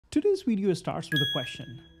Today's video starts with a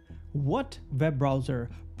question. What web browser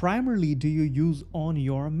primarily do you use on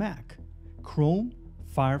your Mac? Chrome,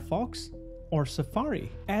 Firefox, or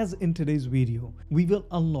Safari? As in today's video, we will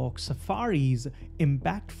unlock Safari's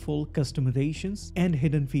impactful customizations and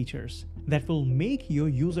hidden features that will make your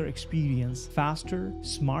user experience faster,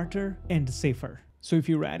 smarter, and safer. So if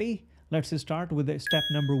you're ready, let's start with step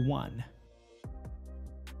number 1.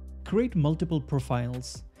 Create multiple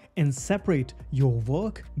profiles and separate your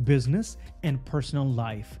work, business, and personal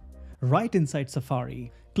life. Right inside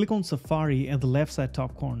Safari, click on Safari at the left side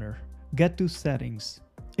top corner. Get to Settings.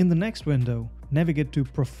 In the next window, navigate to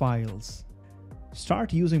Profiles.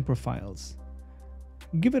 Start using Profiles.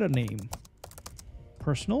 Give it a name.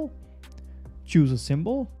 Personal. Choose a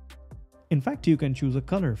symbol. In fact, you can choose a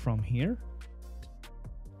color from here.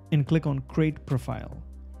 And click on Create Profile.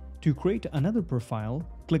 To create another profile,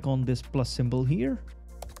 click on this plus symbol here.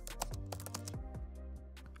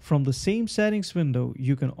 From the same settings window,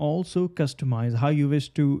 you can also customize how you wish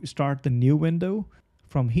to start the new window.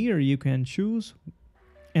 From here, you can choose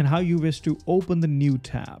and how you wish to open the new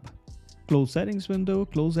tab. Close settings window,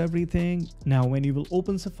 close everything. Now, when you will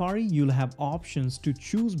open Safari, you'll have options to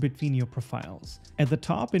choose between your profiles. At the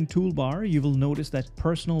top in toolbar, you will notice that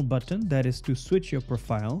personal button, that is to switch your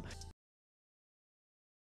profile.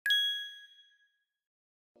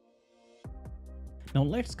 Now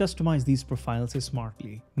let's customize these profiles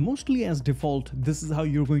smartly. Mostly as default, this is how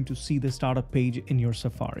you're going to see the startup page in your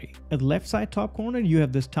Safari. At the left side top corner, you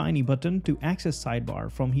have this tiny button to access sidebar.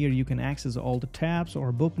 From here, you can access all the tabs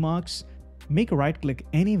or bookmarks. Make a right click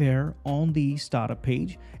anywhere on the startup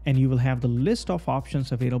page and you will have the list of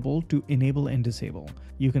options available to enable and disable.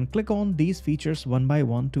 You can click on these features one by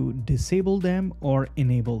one to disable them or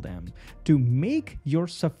enable them. To make your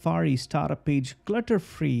Safari startup page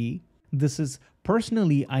clutter-free, this is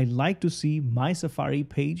personally, I like to see my Safari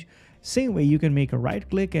page. Same way, you can make a right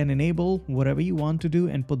click and enable whatever you want to do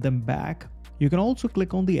and put them back. You can also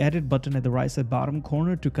click on the edit button at the right side bottom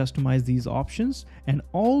corner to customize these options. And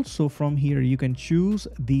also from here, you can choose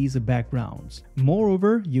these backgrounds.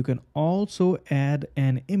 Moreover, you can also add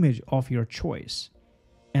an image of your choice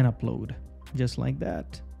and upload just like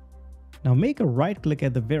that. Now make a right click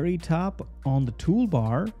at the very top on the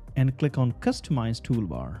toolbar and click on Customize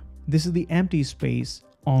Toolbar. This is the empty space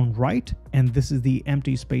on right and this is the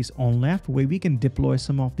empty space on left where we can deploy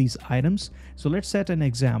some of these items. So let's set an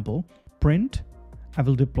example. Print, I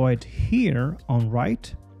will deploy it here on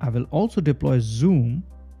right. I will also deploy Zoom.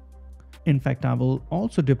 In fact, I will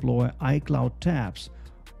also deploy iCloud tabs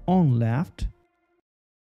on left.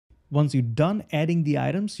 Once you're done adding the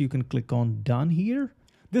items, you can click on Done here.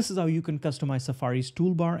 This is how you can customize Safari's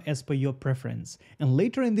toolbar as per your preference. And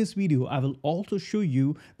later in this video, I will also show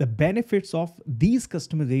you the benefits of these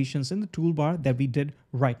customizations in the toolbar that we did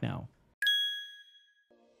right now.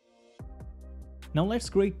 Now let's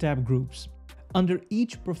create tab groups. Under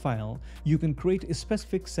each profile, you can create a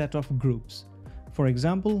specific set of groups. For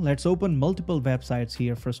example, let's open multiple websites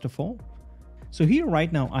here first of all. So here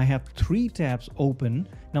right now I have 3 tabs open.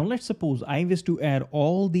 Now let's suppose I wish to add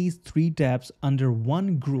all these 3 tabs under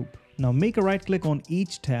one group. Now make a right click on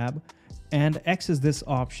each tab and access this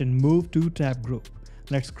option, move to tab group.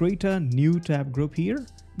 Let's create a new tab group here.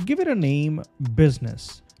 Give it a name,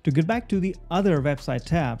 business. To get back to the other website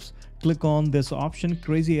tabs, click on this option,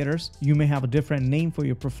 crazy errors. You may have a different name for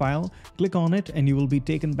your profile. Click on it and you will be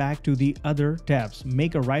taken back to the other tabs.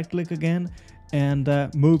 Make a right click again and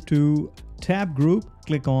move to tab group,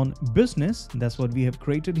 click on business. That's what we have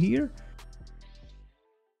created here.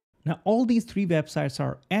 Now all these 3 websites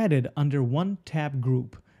are added under one tab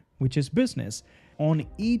group, which is business. On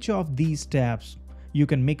each of these tabs, you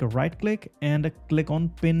can make a right click and click on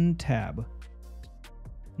pin tab.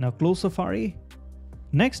 Now close Safari.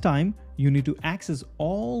 Next time you need to access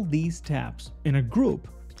all these tabs in a group,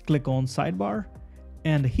 click on sidebar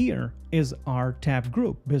and here is our tab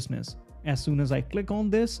group business. As soon as I click on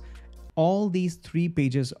this, all these 3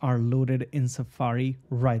 pages are loaded in Safari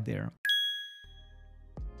right there.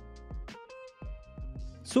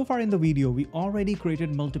 So far in the video, we already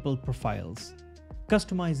created multiple profiles,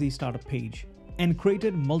 customized the startup page, and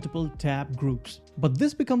created multiple tab groups. But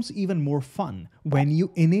this becomes even more fun when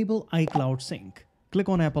you enable iCloud Sync. Click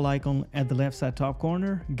on Apple icon at the left side top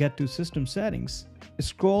corner, get to System Settings,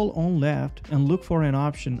 scroll on left and look for an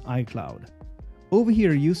option iCloud. Over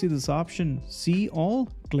here, you see this option, See All,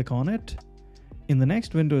 click on it. In the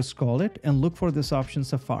next window, scroll it and look for this option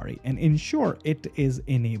Safari and ensure it is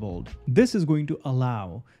enabled. This is going to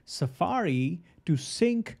allow Safari to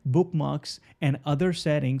sync bookmarks and other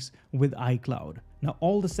settings with iCloud. Now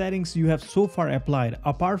all the settings you have so far applied,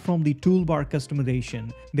 apart from the toolbar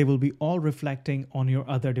customization, they will be all reflecting on your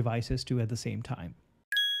other devices too at the same time.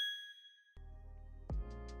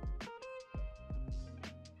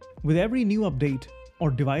 With every new update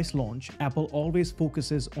or device launch, Apple always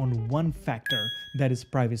focuses on one factor, that is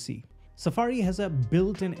privacy. Safari has a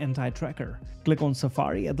built-in anti-tracker. Click on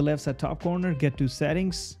Safari at the left side top corner, get to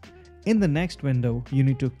Settings. In the next window, you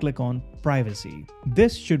need to click on Privacy.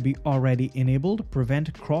 This should be already enabled,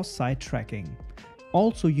 prevent cross-site tracking.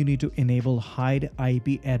 Also, you need to enable hide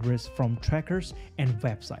IP address from trackers and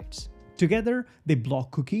websites. Together, they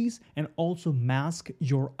block cookies and also mask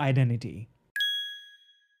your identity.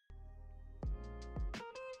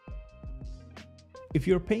 If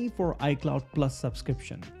you're paying for iCloud Plus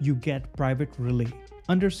subscription, you get private relay.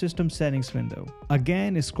 Under System Settings window,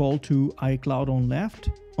 again scroll to iCloud on left.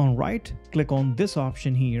 On right, click on this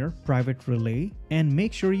option here, Private Relay, and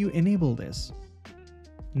make sure you enable this.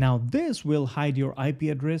 Now this will hide your IP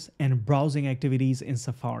address and browsing activities in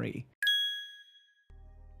Safari.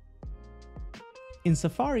 In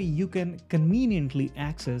Safari, you can conveniently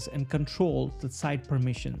access and control the site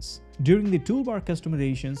permissions. During the toolbar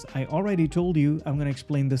customizations, I already told you, I'm going to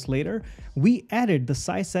explain this later, we added the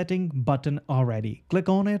size setting button already. Click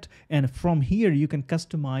on it, and from here you can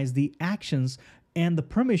customize the actions and the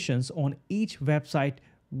permissions on each website,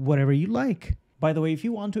 whatever you like. By the way, if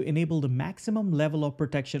you want to enable the maximum level of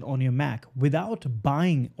protection on your Mac without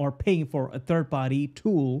buying or paying for a third-party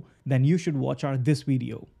tool, then you should watch this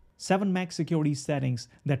video. 7 Mac security settings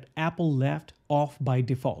that Apple left off by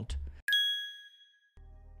default.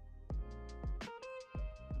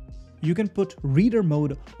 You can put reader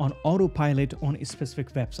mode on autopilot on a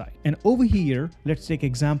specific website. And over here, let's take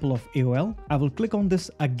example of AOL. I will click on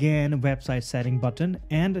this again website setting button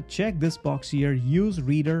and check this box here, use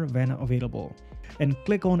reader when available. And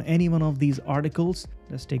click on any one of these articles.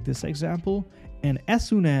 Let's take this example. And as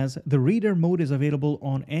soon as the reader mode is available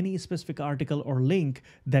on any specific article or link,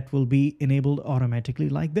 that will be enabled automatically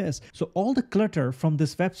like this. So all the clutter from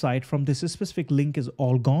this website, from this specific link is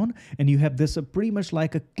all gone. And you have this pretty much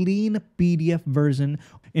like a clean PDF version.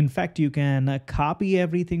 In fact, you can copy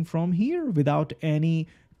everything from here without any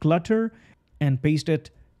clutter and paste it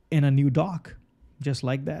in a new doc, just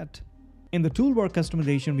like that. In the toolbar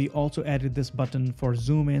customization, we also added this button for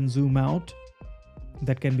zoom in, zoom out.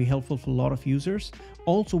 That can be helpful for a lot of users.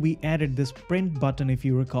 Also, we added this print button if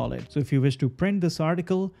you recall it. So if you wish to print this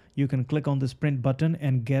article, you can click on this print button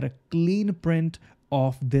and get a clean print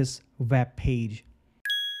of this web page.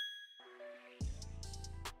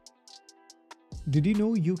 Did you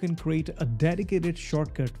know you can create a dedicated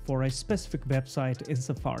shortcut for a specific website in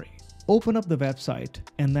Safari? Open up the website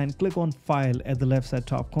and then click on File at the left side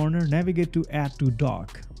top corner, navigate to Add to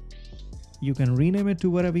Doc. You can rename it to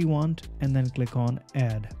whatever you want and then click on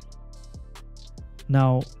Add.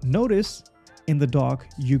 Now notice in the dock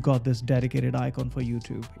you got this dedicated icon for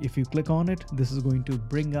YouTube. If you click on it, this is going to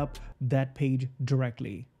bring up that page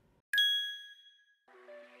directly.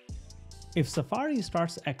 If Safari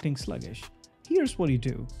starts acting sluggish, here's what you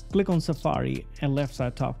do. Click on Safari at left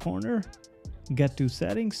side top corner, get to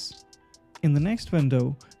Settings. In the next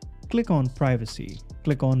window, click on Privacy.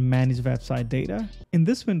 Click on Manage Website Data. In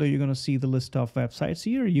this window, you're going to see the list of websites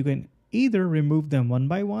here. You can either remove them one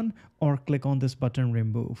by one or click on this button,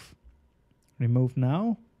 Remove. Remove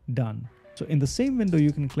now, done. So in the same window,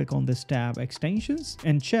 you can click on this tab, Extensions,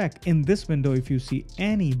 and check in this window if you see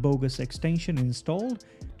any bogus extension installed,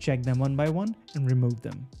 check them one by one and remove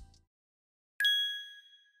them.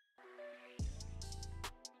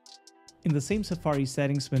 In the same Safari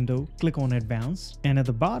settings window, click on Advanced, and at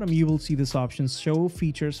the bottom you will see this option, Show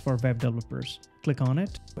Features for Web Developers. Click on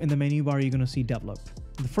it. In the menu bar, you're going to see Develop.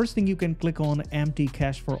 The first thing you can click on Empty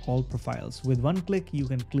Cache for all profiles. With one click, you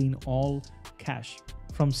can clean all cache.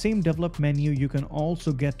 From same develop menu, you can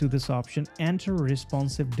also get to this option, Enter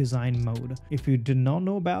Responsive Design Mode. If you did not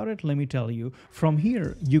know about it, let me tell you. From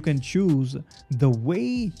here, you can choose the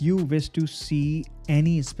way you wish to see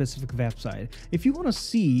any specific website. If you want to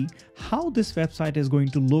see how this website is going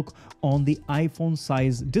to look on the iPhone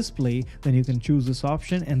size display, then you can choose this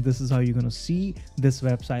option, and this is how you're going to see this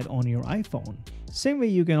website on your iPhone. Same way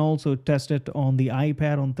you can also test it on the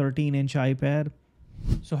iPad, on 13-inch iPad.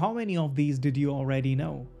 So how many of these did you already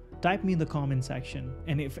know? Type me in the comment section.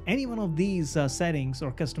 And if any one of these settings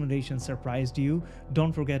or customizations surprised you,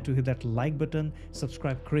 don't forget to hit that like button,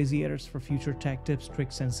 subscribe Crazy Editors for future tech tips,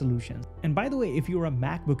 tricks, and solutions. And by the way, if you're a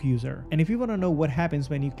MacBook user, and if you want to know what happens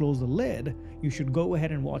when you close the lid, you should go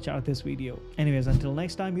ahead and watch out this video. Anyways, until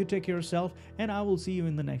next time, you take care of yourself, and I will see you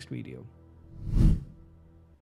in the next video.